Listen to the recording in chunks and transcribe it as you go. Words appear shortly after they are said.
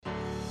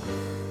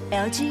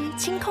LG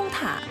清空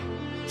塔、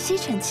吸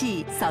尘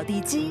器、扫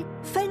地机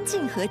分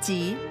镜合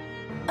集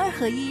，2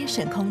合1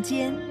省空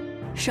间，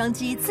双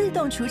击自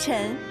动除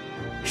尘，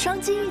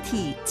双击一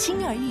体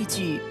轻而易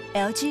举。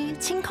LG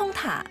清空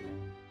塔。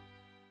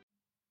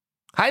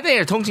Hi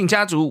there， 通勤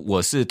家族，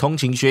我是通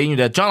勤学英语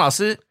的庄老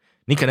师。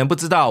你可能不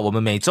知道，我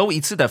们每周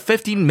一次的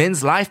15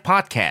 Minutes Live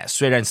Podcast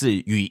虽然是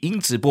语音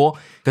直播，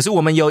可是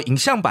我们有影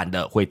像版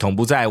的，会同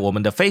步在我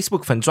们的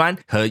Facebook 粉专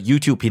和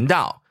YouTube 频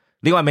道。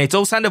另外，每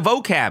周3的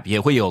Vocab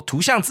也会有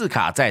图像字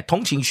卡在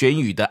通勤学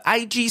英语的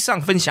IG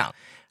上分享。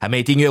还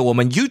没订阅我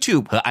们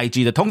YouTube 和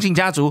IG 的通勤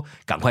家族，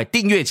赶快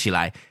订阅起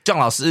来。庄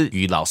老师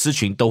与老师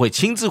群都会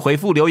亲自回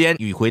复留言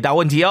与回答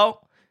问题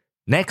哦。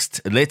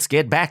Next, let's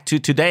get back to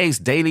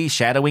today's daily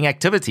shadowing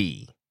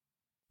activity.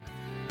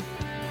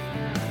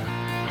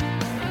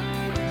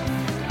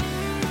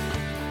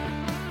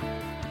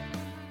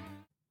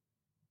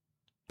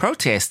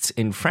 Protests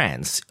in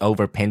France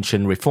over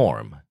pension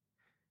reform.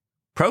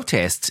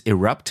 Protests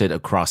erupted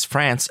across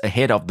France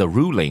ahead of the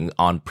ruling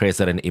on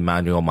President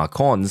Emmanuel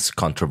Macron's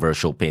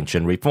controversial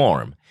pension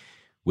reform,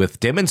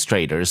 with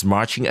demonstrators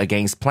marching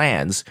against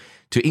plans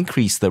to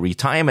increase the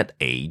retirement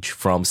age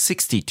from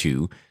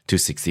 62 to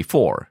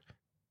 64.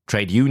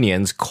 Trade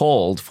unions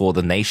called for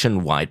the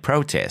nationwide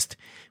protest,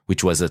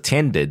 which was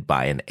attended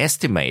by an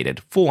estimated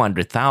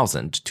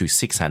 400,000 to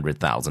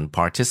 600,000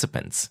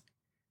 participants.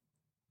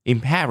 In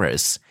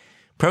Paris,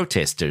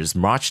 protesters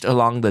marched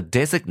along the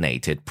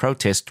designated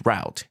protest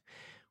route,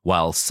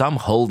 while some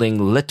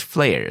holding lit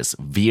flares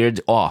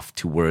veered off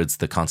towards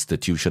the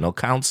Constitutional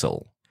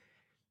Council.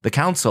 The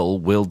council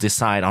will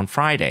decide on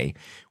Friday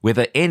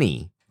whether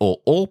any or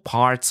all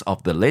parts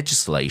of the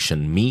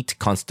legislation meet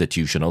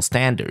constitutional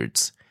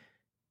standards.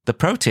 The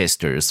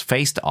protesters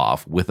faced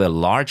off with a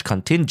large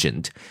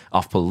contingent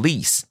of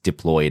police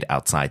deployed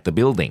outside the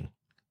building.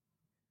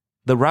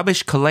 The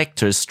rubbish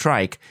collectors'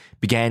 strike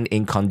began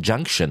in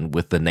conjunction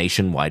with the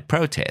nationwide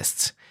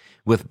protests,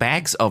 with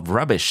bags of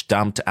rubbish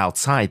dumped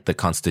outside the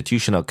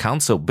Constitutional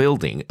Council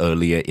building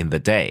earlier in the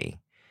day.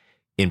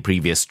 In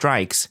previous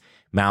strikes,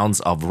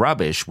 mounds of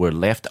rubbish were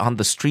left on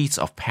the streets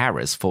of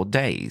Paris for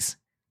days.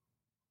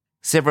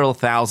 Several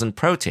thousand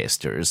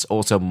protesters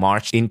also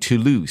marched in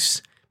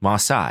Toulouse,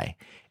 Marseille,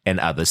 and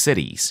other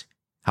cities.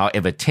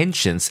 However,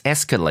 tensions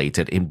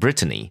escalated in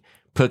Brittany,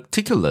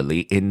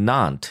 particularly in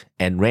Nantes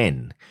and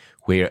Rennes,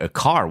 where a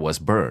car was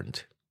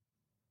burned.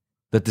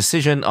 The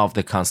decision of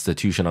the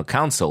Constitutional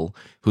Council,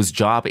 whose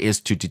job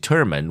is to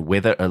determine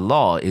whether a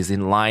law is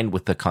in line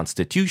with the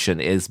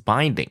Constitution, is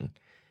binding.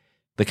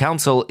 The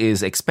Council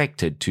is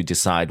expected to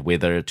decide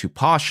whether to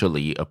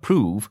partially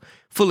approve,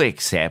 fully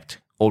accept,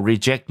 or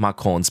reject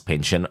Macron's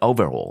pension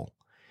overhaul,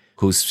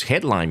 whose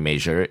headline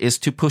measure is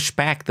to push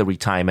back the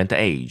retirement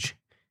age.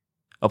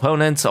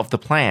 Opponents of the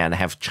plan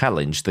have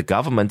challenged the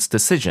government's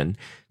decision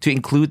to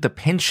include the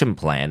pension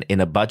plan in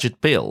a budget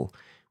bill,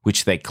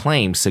 which they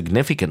claim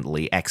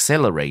significantly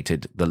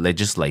accelerated the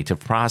legislative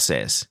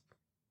process.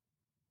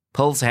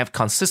 Polls have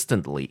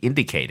consistently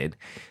indicated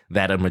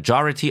that a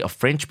majority of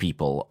French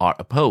people are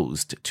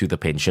opposed to the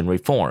pension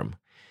reform,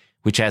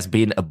 which has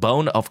been a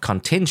bone of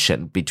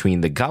contention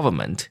between the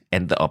government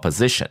and the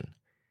opposition.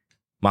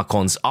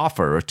 Macron's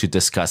offer to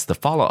discuss the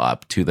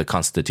follow-up to the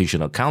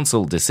Constitutional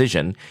Council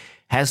decision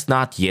has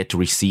not yet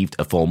received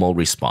a formal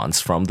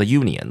response from the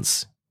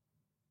unions.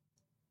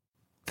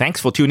 Thanks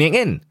for tuning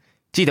in.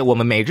 记得我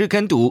们每日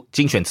跟读、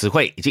精选词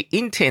汇以及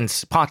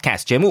Intense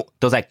Podcast 节目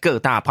都在各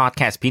大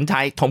Podcast 平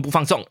台同步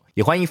放送，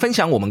也欢迎分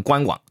享我们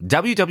官网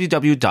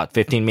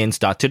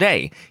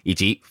www.15minutes.today 以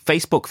及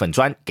Facebook 粉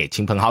专给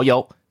亲朋好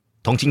友。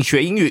通勤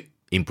学英语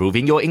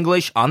Improving your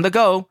English on the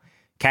go.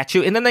 Catch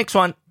you in the next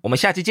one. 我们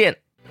下期见。